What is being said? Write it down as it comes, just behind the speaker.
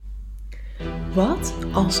Wat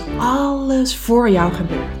als alles voor jou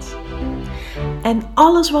gebeurt? En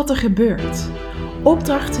alles wat er gebeurt,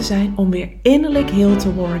 opdrachten zijn om weer innerlijk heel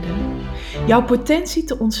te worden, jouw potentie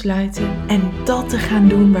te ontsluiten en dat te gaan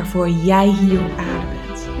doen waarvoor jij hier op aarde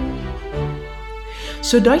bent.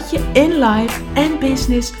 Zodat je in life en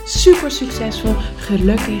business super succesvol,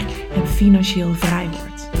 gelukkig en financieel vrij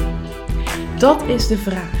wordt. Dat is de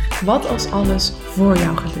vraag, wat als alles voor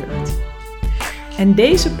jou gebeurt? En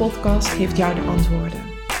deze podcast geeft jou de antwoorden.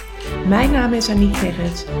 Mijn naam is Aniek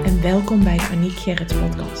Gerrits en welkom bij de Aniek Gerrits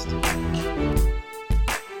podcast.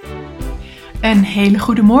 Een hele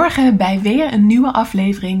goede morgen bij weer een nieuwe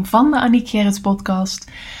aflevering van de Aniek Gerrits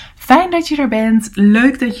podcast. Fijn dat je er bent,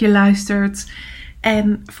 leuk dat je luistert.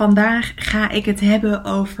 En vandaag ga ik het hebben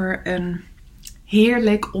over een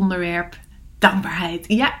heerlijk onderwerp, dankbaarheid.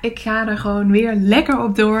 Ja, ik ga er gewoon weer lekker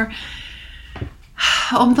op door.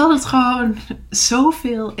 Omdat het gewoon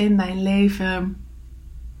zoveel in mijn leven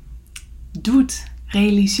doet,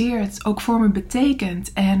 realiseert, ook voor me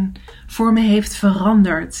betekent en voor me heeft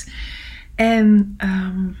veranderd. En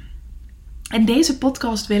in deze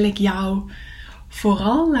podcast wil ik jou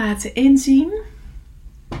vooral laten inzien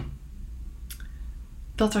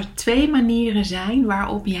dat er 2 manieren zijn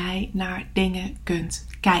waarop jij naar dingen kunt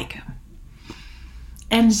kijken.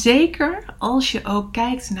 En zeker als je ook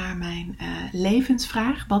kijkt naar mijn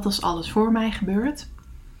levensvraag, wat als alles voor mij gebeurt,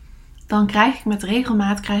 dan krijg ik met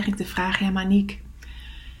regelmaat de vraag, ja Aniek,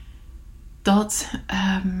 dat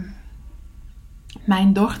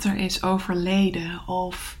mijn dochter is overleden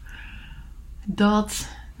of dat,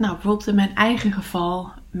 nou bijvoorbeeld in mijn eigen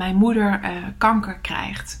geval, mijn moeder kanker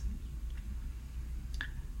krijgt.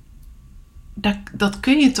 Dat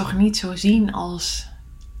kun je toch niet zo zien als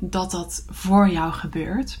dat voor jou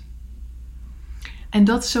gebeurt. En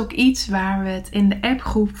dat is ook iets waar we het in de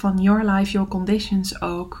appgroep van Your Life, Your Conditions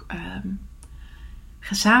ook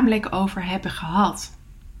gezamenlijk over hebben gehad.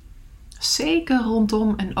 Zeker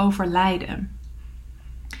rondom een overlijden.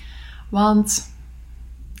 Want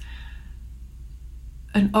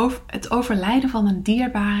het overlijden van een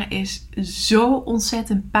dierbare is zo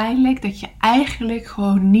ontzettend pijnlijk dat je eigenlijk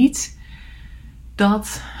gewoon niet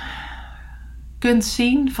dat kunt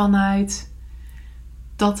zien vanuit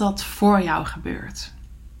dat voor jou gebeurt.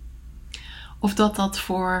 Of dat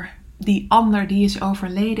voor die ander die is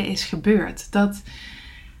overleden is gebeurd.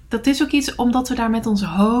 Dat is ook iets omdat we daar met ons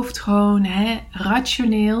hoofd gewoon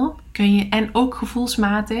rationeel kun je, en ook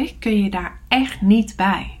gevoelsmatig kun je daar echt niet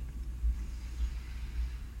bij.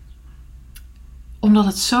 Omdat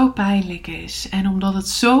het zo pijnlijk is en omdat het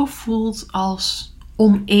zo voelt als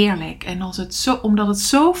oneerlijk en omdat het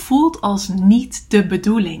zo voelt als niet de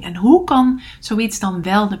bedoeling. En hoe kan zoiets dan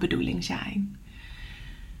wel de bedoeling zijn?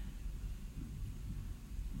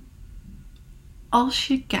 Als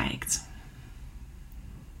je kijkt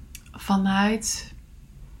vanuit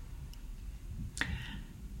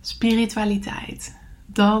spiritualiteit,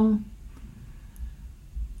 dan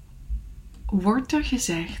wordt er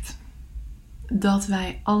gezegd dat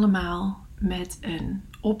wij allemaal met een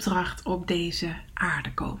opdracht op deze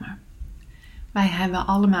aarde komen. Wij hebben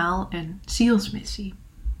allemaal een zielsmissie.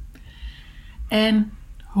 En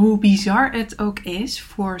hoe bizar het ook is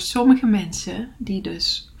voor sommige mensen die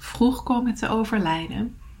dus vroeg komen te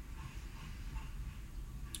overlijden,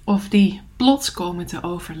 of die plots komen te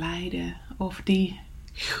overlijden, of die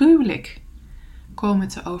gruwelijk komen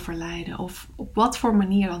te overlijden, of op wat voor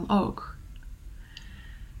manier dan ook,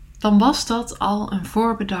 dan was dat al een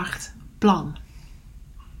voorbedacht plan.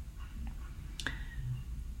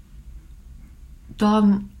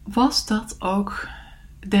 Dan was dat ook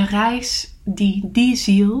de reis die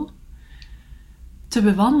ziel te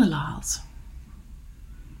bewandelen had.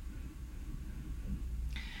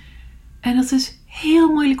 En dat is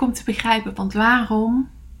heel moeilijk om te begrijpen, want waarom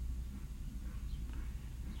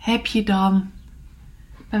heb je dan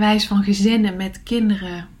bij wijze van gezinnen met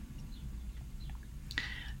kinderen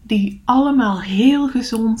die allemaal heel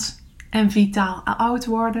gezond en vitaal oud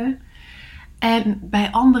worden, en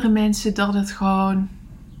bij andere mensen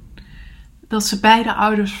dat ze beide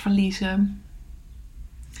ouders verliezen,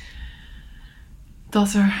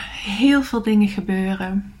 dat er heel veel dingen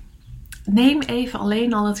gebeuren. Neem even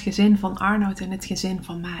alleen al het gezin van Arnoud en het gezin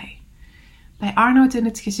van mij. Bij Arnoud en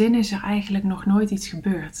het gezin is er eigenlijk nog nooit iets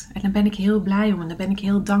gebeurd. En daar ben ik heel blij om en daar ben ik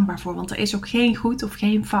heel dankbaar voor. Want er is ook geen goed of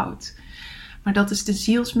geen fout. Maar dat is de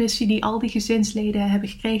zielsmissie die al die gezinsleden hebben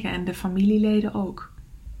gekregen en de familieleden ook.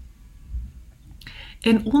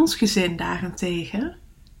 In ons gezin daarentegen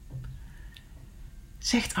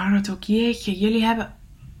zegt Arnoud ook, jeetje,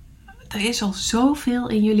 er is al zoveel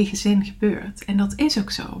in jullie gezin gebeurd. En dat is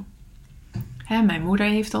ook zo. Mijn moeder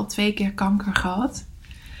heeft al 2 keer kanker gehad.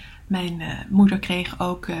 Mijn moeder kreeg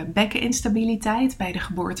ook bekkeninstabiliteit bij de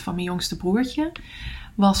geboorte van mijn jongste broertje.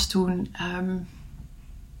 Was toen,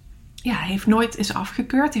 is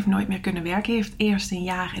afgekeurd, heeft nooit meer kunnen werken. Heeft eerst een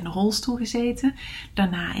jaar in een rolstoel gezeten.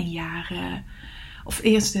 Daarna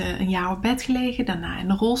eerst een jaar op bed gelegen. Daarna in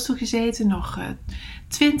een rolstoel gezeten. Nog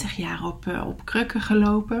 20 jaar op krukken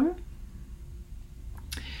gelopen.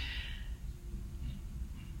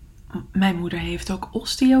 Mijn moeder heeft ook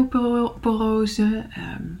osteoporose,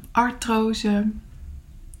 artrose.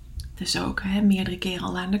 Dus ook meerdere keren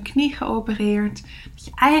al aan de knie geopereerd. Dat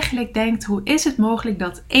je eigenlijk denkt, hoe is het mogelijk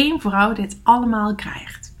dat 1 vrouw dit allemaal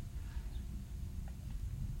krijgt?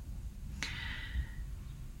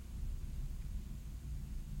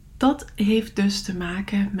 Dat heeft dus te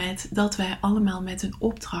maken met dat wij allemaal met een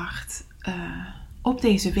opdracht op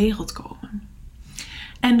deze wereld komen.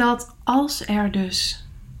 En dat als er dus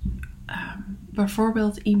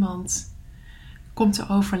bijvoorbeeld iemand komt te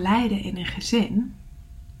overlijden in een gezin,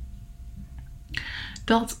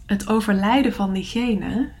 dat het overlijden van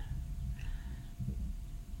diegene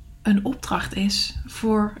een opdracht is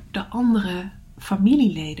voor de andere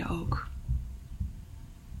familieleden ook.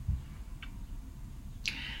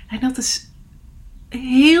 En dat is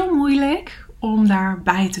heel moeilijk om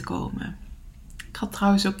daarbij te komen. Ik had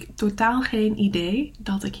trouwens ook totaal geen idee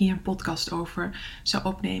dat ik hier een podcast over zou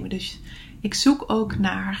opnemen. Dus ik zoek ook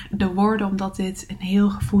naar de woorden, omdat dit een heel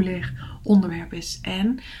gevoelig onderwerp is.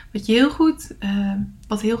 En wat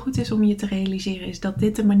heel goed is om je te realiseren, is dat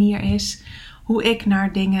dit de manier is hoe ik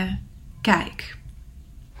naar dingen kijk.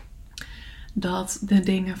 Dat de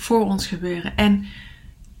dingen voor ons gebeuren. En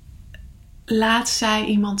laatst zei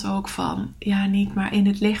iemand ook van, ja niet, maar in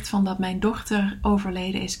het licht van dat mijn dochter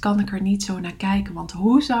overleden is, kan ik er niet zo naar kijken. Want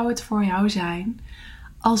hoe zou het voor jou zijn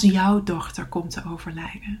als jouw dochter komt te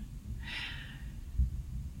overlijden?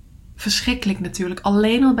 Verschrikkelijk natuurlijk.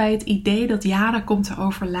 Alleen al bij het idee dat Jada komt te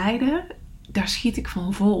overlijden, daar schiet ik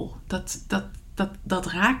van vol. Dat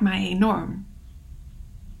raakt mij enorm.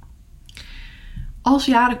 Als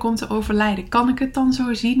Jada komt te overlijden, kan ik het dan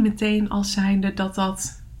zo zien meteen als zijnde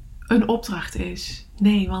dat een opdracht is?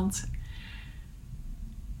 Nee, want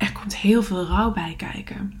er komt heel veel rouw bij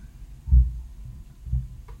kijken.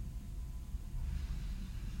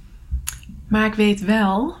 Maar ik weet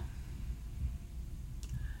wel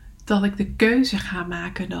dat ik de keuze ga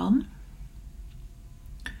maken dan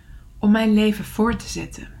om mijn leven voort te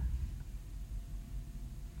zetten.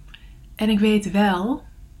 En ik weet wel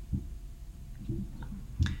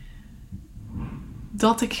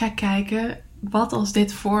dat ik ga kijken, wat als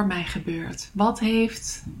dit voor mij gebeurt? Wat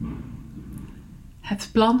heeft het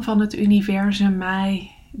plan van het universum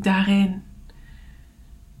mij daarin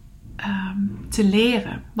te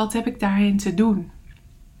leren? Wat heb ik daarin te doen?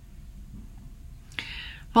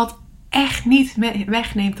 Wat echt niet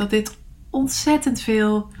wegneemt dat dit ontzettend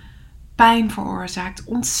veel pijn veroorzaakt.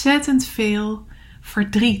 Ontzettend veel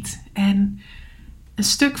verdriet. En een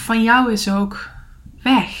stuk van jou is ook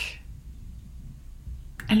weg.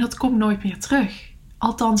 En dat komt nooit meer terug.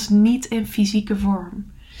 Althans niet in fysieke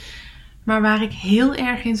vorm. Maar waar ik heel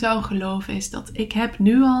erg in zou geloven is dat ik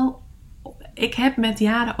heb met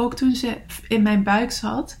Jada, ook toen ze in mijn buik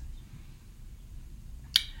zat,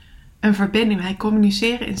 een verbinding. Wij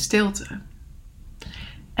communiceren in stilte.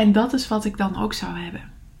 En dat is wat ik dan ook zou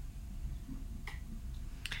hebben.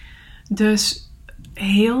 Dus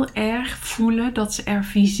heel erg voelen dat ze er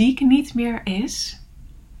fysiek niet meer is,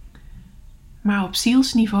 maar op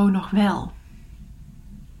zielsniveau nog wel.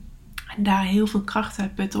 En daar heel veel kracht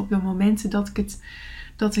uit putten op de momenten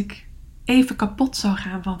dat ik even kapot zou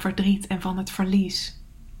gaan van verdriet en van het verlies.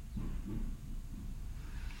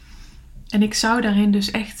 En ik zou daarin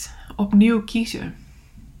dus echt opnieuw kiezen.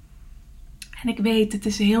 En ik weet, het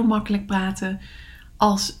is heel makkelijk praten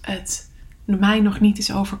als het mij nog niet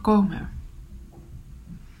is overkomen.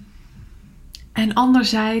 En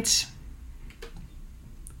anderzijds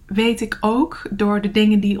weet ik ook door de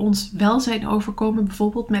dingen die ons wel zijn overkomen,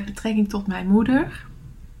 bijvoorbeeld met betrekking tot mijn moeder,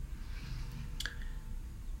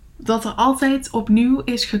 dat er altijd opnieuw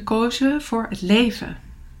is gekozen voor het leven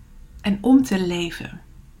en om te leven.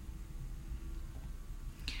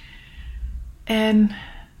 En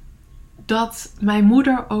dat mijn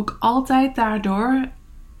moeder ook altijd daardoor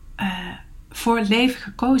voor het leven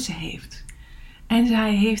gekozen heeft. En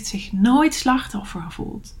zij heeft zich nooit slachtoffer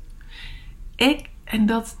gevoeld.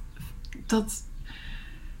 Dat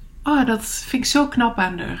vind ik zo knap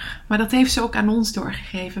aan haar. Maar dat heeft ze ook aan ons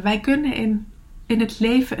doorgegeven. Wij kunnen in het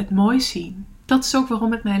leven het mooi zien. Dat is ook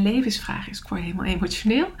waarom het mijn levensvraag is. Ik word helemaal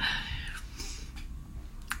emotioneel.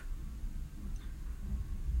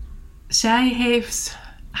 zij heeft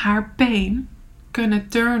haar pain kunnen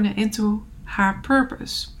turnen into haar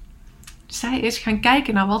purpose. Zij is gaan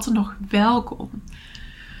kijken naar wat er nog wel kon.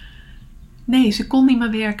 Nee, ze kon niet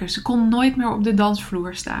meer werken. Ze kon nooit meer op de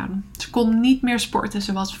dansvloer staan. Ze kon niet meer sporten.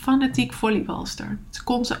 Ze was fanatiek volleybalster. Ze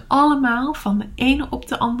kon ze allemaal, van de ene op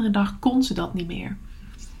de andere dag kon ze dat niet meer.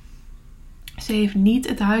 Ze heeft niet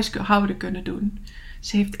het huishouden kunnen doen.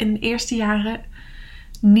 Ze heeft in de eerste jaren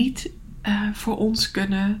niet voor ons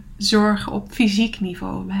kunnen zorgen op fysiek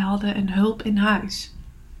niveau. Wij hadden een hulp in huis.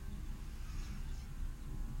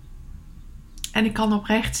 En ik kan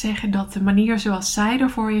oprecht zeggen dat de manier zoals zij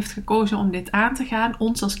ervoor heeft gekozen om dit aan te gaan,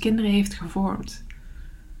 ons als kinderen heeft gevormd.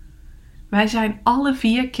 Wij zijn alle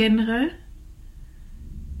 4 kinderen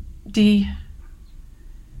die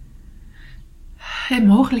in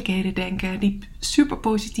mogelijkheden denken, die super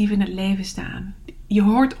positief in het leven staan. Je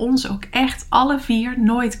hoort ons ook echt alle 4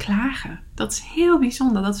 nooit klagen. Dat is heel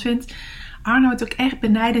bijzonder. Dat vindt Arnoud ook echt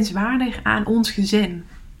benijdenswaardig aan ons gezin.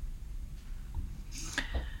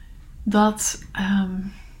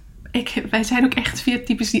 Wij zijn ook echt 4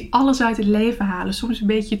 types die alles uit het leven halen. Soms een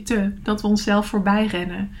beetje te. Dat we onszelf voorbij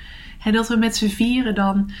rennen. En dat we met z'n 4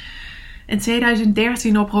 dan in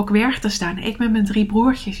 2013 op Rockwerchter staan. Ik met mijn 3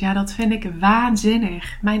 broertjes. Ja, dat vind ik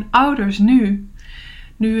waanzinnig. Mijn ouders nu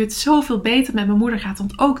het zoveel beter met mijn moeder gaat.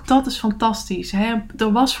 Want ook dat is fantastisch. Hè?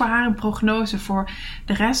 Er was voor haar een prognose voor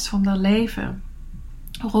de rest van haar leven.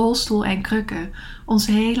 Rolstoel en krukken. Ons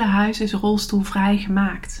hele huis is rolstoelvrij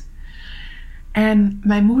gemaakt. En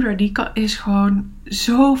mijn moeder die is gewoon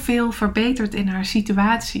zoveel verbeterd in haar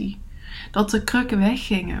situatie. Dat de krukken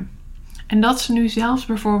weggingen. En dat ze nu zelfs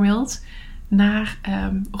bijvoorbeeld naar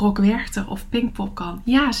Rockwerchter of Pinkpop kan.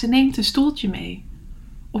 Ja, ze neemt een stoeltje mee.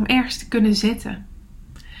 Om ergens te kunnen zitten.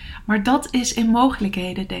 Maar dat is in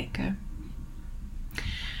mogelijkheden denken.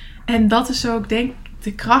 En dat is ook denk ik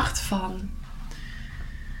de kracht van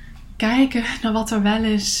kijken naar wat er wel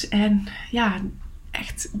is. En ja,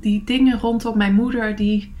 echt die dingen rondom mijn moeder,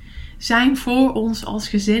 die zijn voor ons als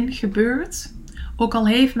gezin gebeurd. Ook al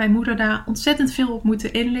heeft mijn moeder daar ontzettend veel op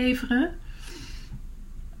moeten inleveren.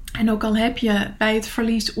 En ook al heb je bij het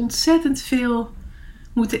verlies ontzettend veel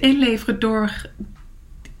moeten inleveren door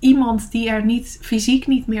iemand die er fysiek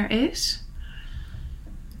niet meer is.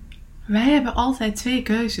 Wij hebben altijd 2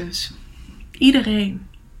 keuzes. Iedereen.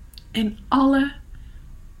 In alle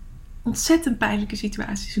ontzettend pijnlijke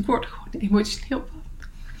situaties. Ik word er gewoon emotioneel van.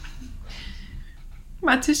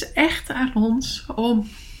 Maar het is echt aan ons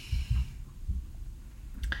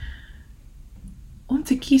om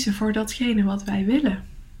te kiezen voor datgene wat wij willen.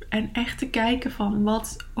 En echt te kijken van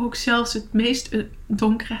wat ook zelfs het meest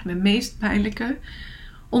donkere en het meest pijnlijke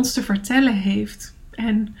ons te vertellen heeft.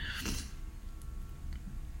 En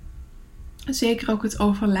zeker ook het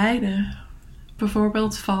overlijden.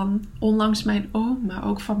 Bijvoorbeeld van onlangs mijn oom, maar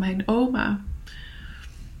ook van mijn oma.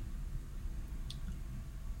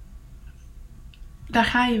 Daar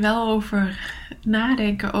ga je wel over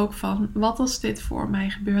nadenken ook van wat als dit voor mij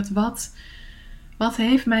gebeurt? Wat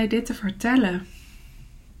heeft mij dit te vertellen?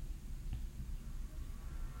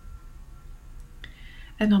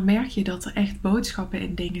 En dan merk je dat er echt boodschappen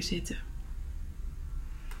in dingen zitten.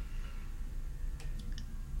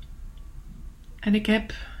 En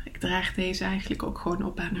ik draag deze eigenlijk ook gewoon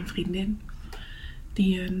op aan een vriendin.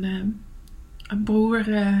 Die een broer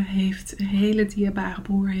heeft, een hele dierbare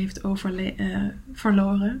broer heeft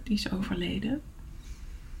verloren. Die is overleden.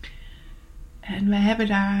 En we hebben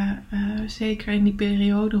daar zeker in die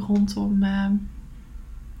periode rondom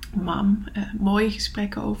mam mooie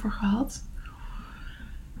gesprekken over gehad.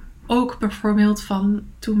 Ook bijvoorbeeld van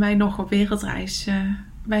toen wij nog op wereldreis...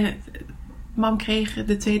 mam kreeg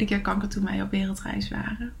de 2e keer kanker toen wij op wereldreis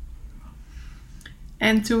waren.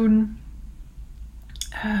 En toen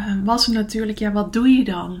was het natuurlijk, ja, wat doe je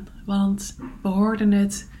dan? Want we hoorden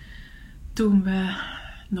het toen we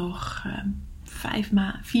nog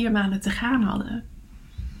 4 maanden te gaan hadden.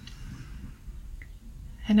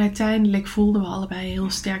 En uiteindelijk voelden we allebei heel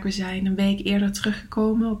sterk. We zijn een week eerder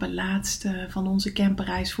teruggekomen. Op het laatste van onze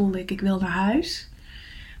camperreis voelde ik wil naar huis.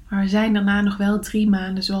 Maar we zijn daarna nog wel 3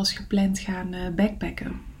 maanden zoals gepland gaan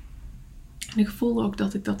backpacken. En ik voelde ook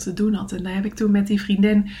dat ik dat te doen had. En daar heb ik toen met die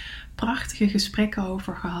vriendin prachtige gesprekken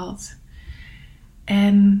over gehad.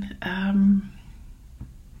 En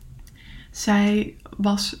zij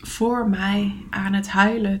was voor mij aan het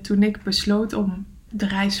huilen toen ik besloot om de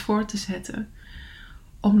reis voor te zetten.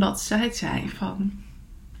 Omdat zij zei van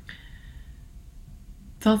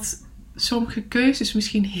dat sommige keuzes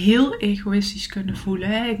misschien heel egoïstisch kunnen voelen.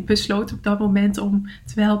 Hè? Ik besloot op dat moment om,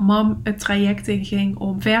 terwijl mam het traject inging,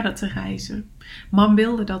 om verder te reizen. Mam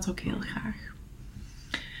wilde dat ook heel graag.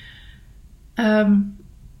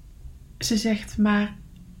 Ze zegt, maar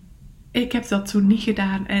ik heb dat toen niet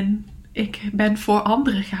gedaan en ik ben voor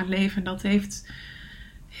anderen gaan leven. Dat heeft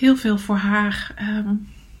heel veel voor haar,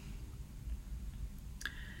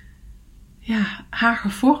 haar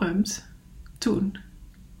gevormd toen.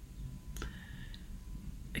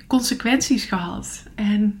 Consequenties gehad.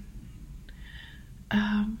 En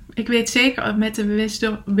ik weet zeker met de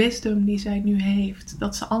wisdom die zij nu heeft,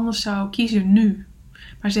 dat ze anders zou kiezen nu.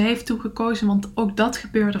 Maar ze heeft toen gekozen, want ook dat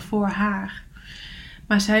gebeurde voor haar.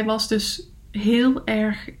 Maar zij was dus heel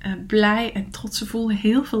erg blij en trots. Ze voelde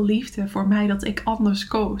heel veel liefde voor mij dat ik anders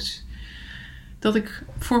koos. Dat ik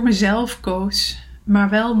voor mezelf koos, maar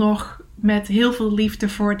wel nog met heel veel liefde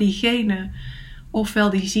voor diegene, ofwel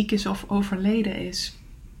die ziek is of overleden is.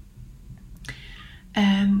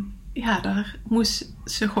 En ja, daar moest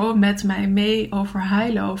ze gewoon met mij mee over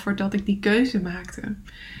huilen, over dat ik die keuze maakte.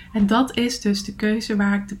 En dat is dus de keuze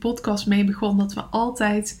waar ik de podcast mee begon, dat we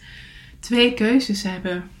altijd 2 keuzes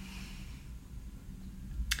hebben.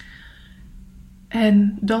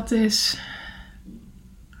 En dat is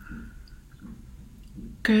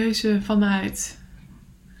keuze vanuit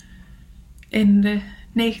in de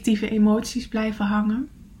negatieve emoties blijven hangen.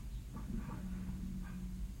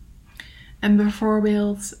 En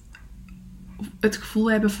bijvoorbeeld het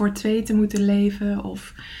gevoel hebben voor 2 te moeten leven.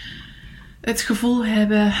 Of het gevoel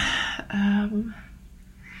hebben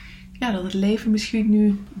dat het leven misschien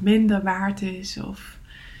nu minder waard is. Of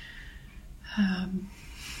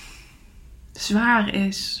zwaar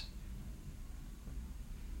is.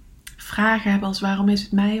 Vragen hebben als waarom is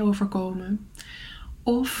het mij overkomen.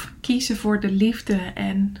 Of kiezen voor de liefde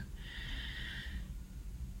en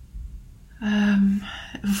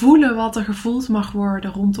voelen wat er gevoeld mag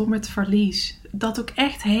worden rondom het verlies. Dat ook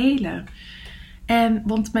echt helen.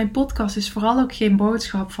 Want mijn podcast is vooral ook geen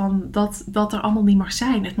boodschap van dat er allemaal niet mag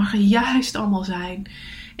zijn. Het mag er juist allemaal zijn.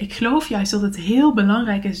 Ik geloof juist dat het heel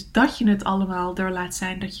belangrijk is dat je het allemaal er laat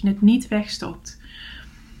zijn. Dat je het niet wegstopt.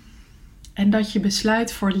 En dat je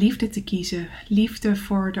besluit voor liefde te kiezen. Liefde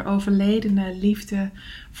voor de overledene. Liefde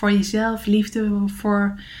voor jezelf. Liefde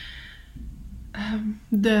voor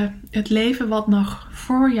het leven wat nog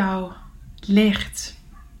voor jou ligt.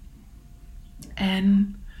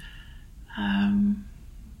 En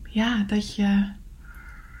dat je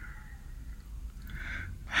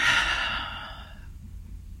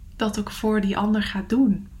dat ook voor die ander gaat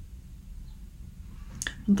doen.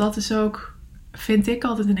 Want dat is ook, vind ik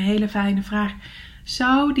altijd een hele fijne vraag.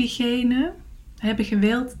 Zou diegene hebben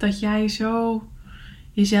gewild dat jij zo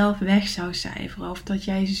jezelf weg zou cijferen? Of dat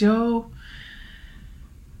jij zo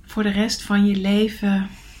voor de rest van je leven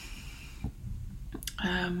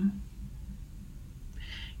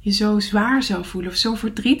je zo zwaar zou voelen of zo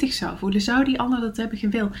verdrietig zou voelen? Zou die ander dat hebben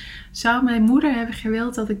gewild? Zou mijn moeder hebben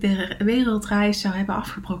gewild dat ik de wereldreis zou hebben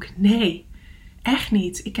afgebroken? Nee, echt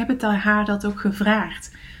niet. Ik heb het haar dat ook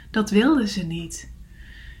gevraagd. Dat wilde ze niet.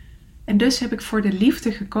 En dus heb ik voor de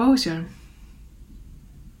liefde gekozen.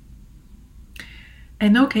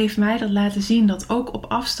 En ook heeft mij dat laten zien dat ook op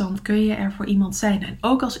afstand kun je er voor iemand zijn. En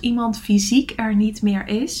ook als iemand fysiek er niet meer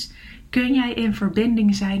is, kun jij in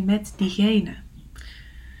verbinding zijn met diegene.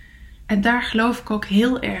 En daar geloof ik ook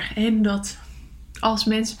heel erg in dat als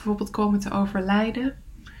mensen bijvoorbeeld komen te overlijden,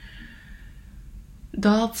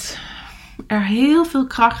 dat er heel veel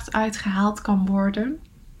kracht uitgehaald kan worden.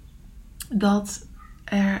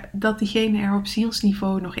 Dat diegene er op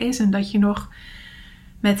zielsniveau nog is en dat je nog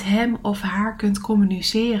met hem of haar kunt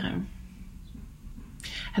communiceren.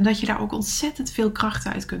 En dat je daar ook ontzettend veel kracht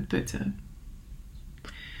uit kunt putten.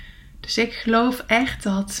 Dus ik geloof echt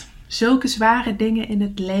dat zulke zware dingen in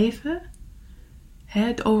het leven,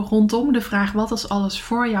 rondom de vraag wat als alles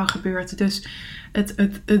voor jou gebeurt, dus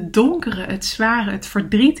het donkere, het zware, het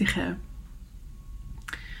verdrietige,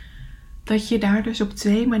 dat je daar dus op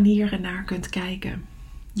 2 manieren naar kunt kijken.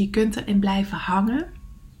 Je kunt erin blijven hangen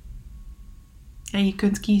en je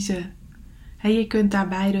kunt kiezen. Je kunt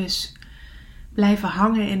daarbij dus blijven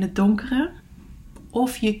hangen in het donkere,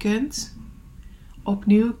 of je kunt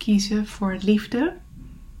opnieuw kiezen voor liefde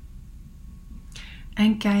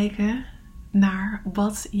en kijken naar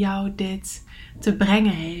wat jou dit te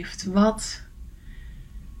brengen heeft, wat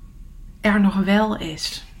er nog wel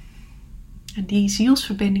is. En die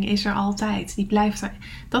zielsverbinding is er altijd, die blijft er.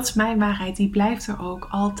 Dat is mijn waarheid, die blijft er ook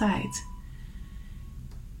altijd.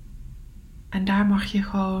 En daar mag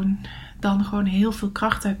je dan gewoon heel veel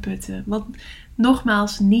kracht uit putten. Wat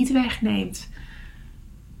nogmaals niet wegneemt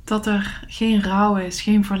dat er geen rouw is,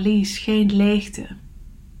 geen verlies, geen leegte.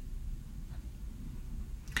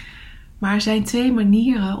 Maar er zijn 2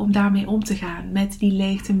 manieren om daarmee om te gaan. Met die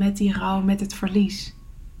leegte, met die rouw, met het verlies.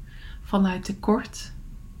 vanuit tekort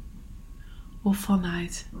of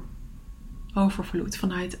vanuit overvloed,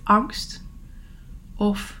 vanuit angst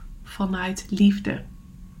of vanuit liefde,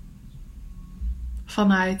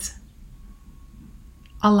 vanuit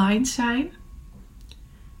aligned zijn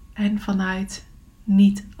en vanuit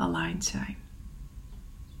niet aligned zijn.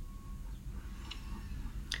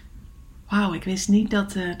 Wauw, ik wist niet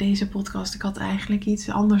dat deze podcast, ik had eigenlijk iets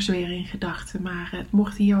anders weer in gedachten, maar het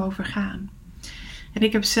mocht hierover gaan. En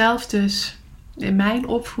ik heb zelf dus in mijn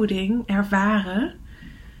opvoeding ervaren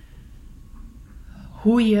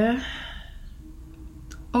hoe je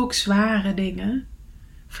ook zware dingen,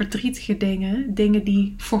 verdrietige dingen, dingen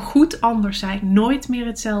die voorgoed anders zijn, nooit meer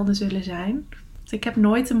hetzelfde zullen zijn. Want ik heb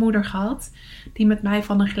nooit een moeder gehad die met mij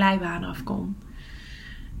van een glijbaan af kon.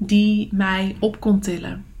 Die mij op kon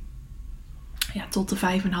tillen. Ja, tot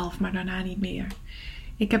de 5,5, maar daarna niet meer.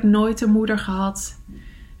 Ik heb nooit een moeder gehad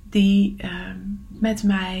die met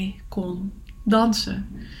mij kon dansen.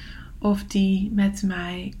 Of die met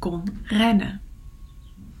mij kon rennen.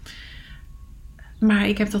 Maar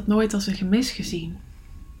ik heb dat nooit als een gemis gezien.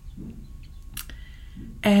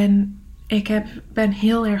 En ik ben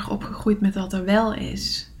heel erg opgegroeid met wat er wel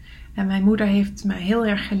is. En mijn moeder heeft mij heel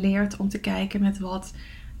erg geleerd om te kijken met wat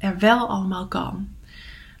er wel allemaal kan.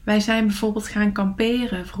 Wij zijn bijvoorbeeld gaan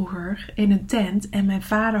kamperen vroeger in een tent. En mijn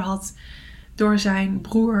vader had door zijn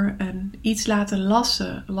broer iets laten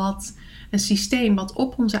lassen. Een systeem wat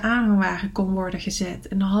op onze aanhangwagen kon worden gezet.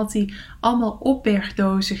 En dan had hij allemaal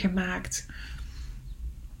opbergdozen gemaakt.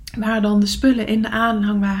 Waar dan de spullen in de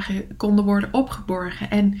aanhangwagen konden worden opgeborgen.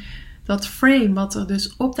 En dat frame wat er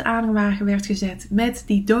dus op de aanhangwagen werd gezet met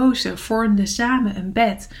die dozen vormde samen een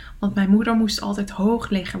bed. Want mijn moeder moest altijd hoog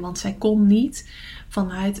liggen. Want zij kon niet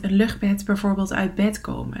vanuit een luchtbed bijvoorbeeld uit bed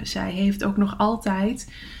komen. Zij heeft ook nog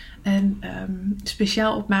altijd een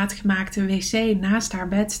speciaal op maat gemaakte wc naast haar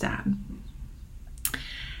bed staan.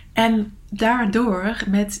 En daardoor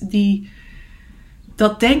met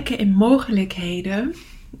dat denken in mogelijkheden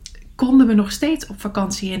konden we nog steeds op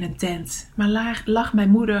vakantie in een tent. Maar lag mijn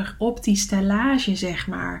moeder op die stellage, zeg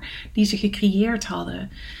maar, die ze gecreëerd hadden.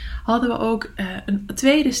 Hadden we ook een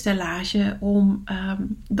tweede stellage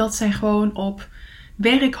dat zij gewoon op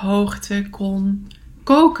werkhoogte kon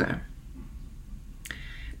koken.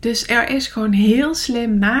 Dus er is gewoon heel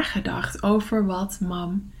slim nagedacht over wat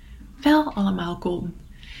mam wel allemaal kon.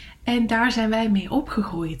 En daar zijn wij mee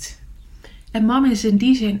opgegroeid. En mam is in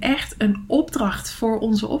die zin echt een opdracht voor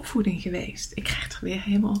onze opvoeding geweest. Ik krijg er weer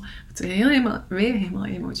helemaal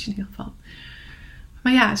emotioneel van.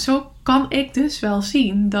 Maar ja, zo kan ik dus wel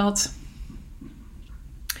zien dat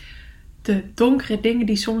de donkere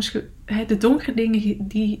dingen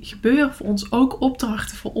die gebeuren voor ons ook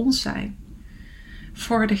opdrachten voor ons zijn.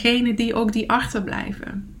 Voor degene die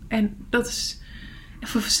achterblijven. En dat is,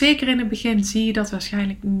 zeker in het begin zie je dat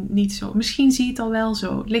waarschijnlijk niet zo. Misschien zie je het al wel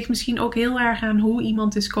zo. Het ligt misschien ook heel erg aan hoe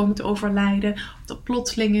iemand is komen te overlijden. Of dat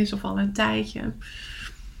plotseling is of al een tijdje.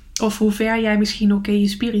 Of hoe ver jij misschien ook in je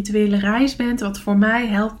spirituele reis bent. Wat voor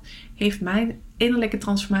mij heeft mijn innerlijke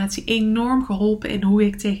transformatie enorm geholpen in hoe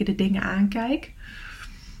ik tegen de dingen aankijk.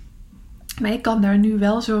 Maar ik kan daar nu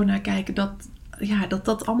wel zo naar kijken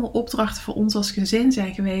dat allemaal opdrachten voor ons als gezin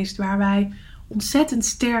zijn geweest. Waar wij ontzettend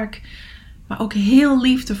sterk, maar ook heel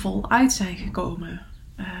liefdevol uit zijn gekomen.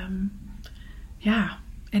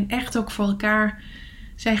 En echt ook voor elkaar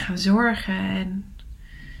zijn gaan zorgen. En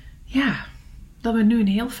ja, dat we nu een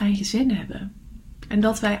heel fijn gezin hebben. En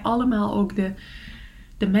dat wij allemaal ook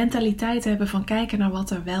de mentaliteit hebben van kijken naar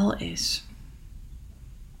wat er wel is.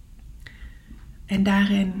 En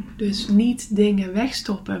daarin dus niet dingen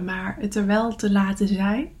wegstoppen, maar het er wel te laten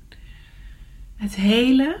zijn. Het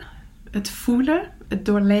helen, het voelen, het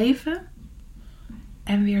doorleven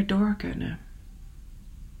en weer door kunnen.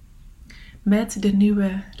 Met de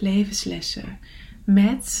nieuwe levenslessen.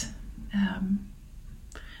 Met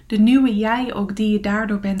de nieuwe jij ook die je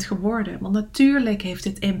daardoor bent geworden. Want natuurlijk heeft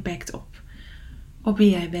het impact op wie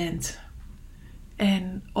jij bent.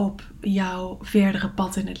 En op jouw verdere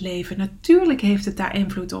pad in het leven. Natuurlijk heeft het daar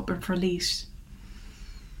invloed op een verlies.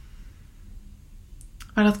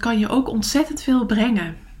 Maar dat kan je ook ontzettend veel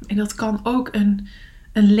brengen. En dat kan ook een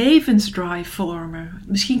levensdrive vormen.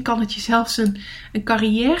 Misschien kan het je zelfs een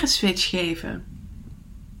carrière switch geven.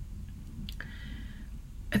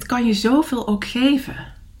 Het kan je zoveel ook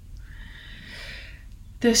geven.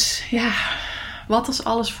 Dus ja, wat als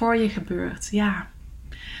alles voor je gebeurt? Ja.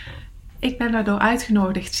 Ik ben daardoor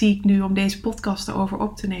uitgenodigd, zie ik nu, om deze podcast erover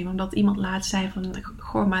op te nemen. Omdat iemand laatst zei van,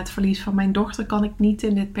 goh, maar het verlies van mijn dochter kan ik niet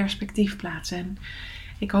in dit perspectief plaatsen.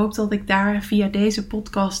 Ik hoop dat ik daar via deze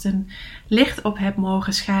podcast een licht op heb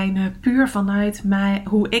mogen schijnen. Puur vanuit mij,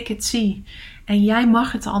 hoe ik het zie. En jij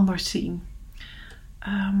mag het anders zien.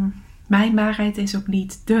 Mijn waarheid is ook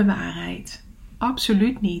niet de waarheid.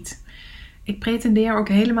 Absoluut niet. Ik pretendeer ook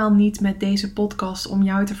helemaal niet met deze podcast om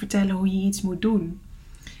jou te vertellen hoe je iets moet doen.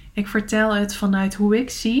 Ik vertel het vanuit hoe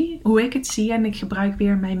ik het zie en ik gebruik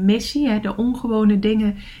weer mijn missie, de ongewone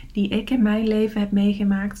dingen die ik in mijn leven heb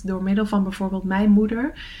meegemaakt door middel van bijvoorbeeld mijn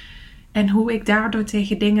moeder. En hoe ik daardoor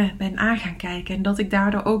tegen dingen ben aan gaan kijken. En dat ik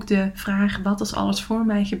daardoor ook de vraag, wat als alles voor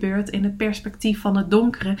mij gebeurt, in het perspectief van het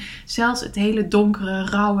donkere, zelfs het hele donkere,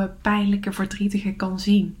 rauwe, pijnlijke, verdrietige kan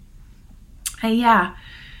zien. En ja,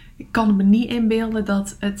 ik kan me niet inbeelden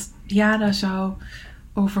dat het Jada zou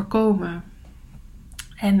overkomen.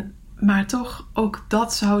 Maar toch, ook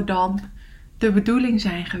dat zou dan de bedoeling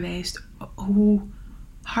zijn geweest. Hoe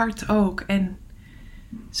hard ook. En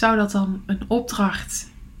zou dat dan een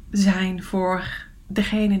opdracht zijn voor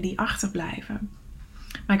degenen die achterblijven.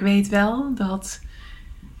 Maar ik weet wel dat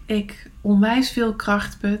ik onwijs veel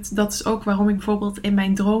kracht put. Dat is ook waarom ik bijvoorbeeld in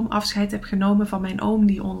mijn droom afscheid heb genomen van mijn oom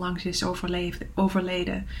die onlangs is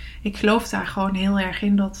overleden. Ik geloof daar gewoon heel erg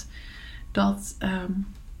in dat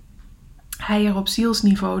hij er op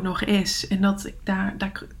zielsniveau nog is. En dat ik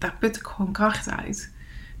daar put ik gewoon kracht uit.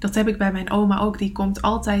 Dat heb ik bij mijn oma ook. Die komt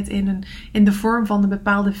altijd in de vorm van een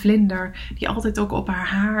bepaalde vlinder. Die altijd ook op haar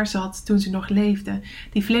haar zat toen ze nog leefde.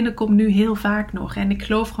 Die vlinder komt nu heel vaak nog. En ik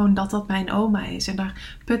geloof gewoon dat dat mijn oma is. En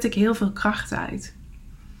daar put ik heel veel kracht uit.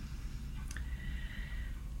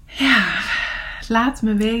 Ja, laat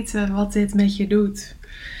me weten wat dit met je doet.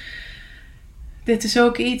 Dit is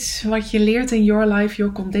ook iets wat je leert in Your Life,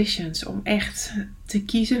 Your Conditions. Om echt te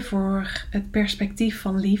kiezen voor het perspectief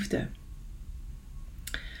van liefde.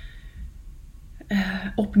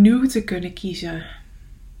 Opnieuw te kunnen kiezen.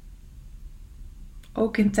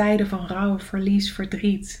 Ook in tijden van rouw, verlies,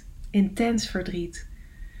 verdriet. Intens verdriet.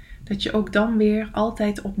 Dat je ook dan weer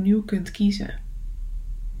altijd opnieuw kunt kiezen.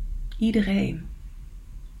 Iedereen.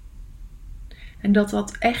 En dat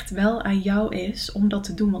dat echt wel aan jou is om dat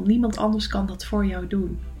te doen. Want niemand anders kan dat voor jou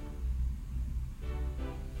doen.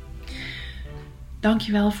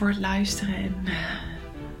 Dankjewel voor het luisteren. En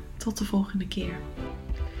tot de volgende keer.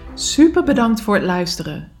 Super bedankt voor het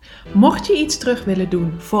luisteren. Mocht je iets terug willen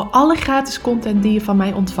doen voor alle gratis content die je van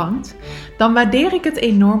mij ontvangt, dan waardeer ik het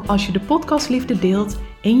enorm als je de podcast liefde deelt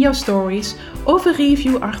in jouw stories of een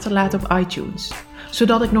review achterlaat op iTunes.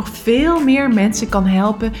 Zodat ik nog veel meer mensen kan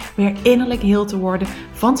helpen weer innerlijk heel te worden,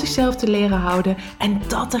 van zichzelf te leren houden en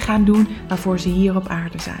dat te gaan doen waarvoor ze hier op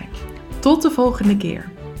aarde zijn. Tot de volgende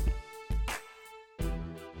keer.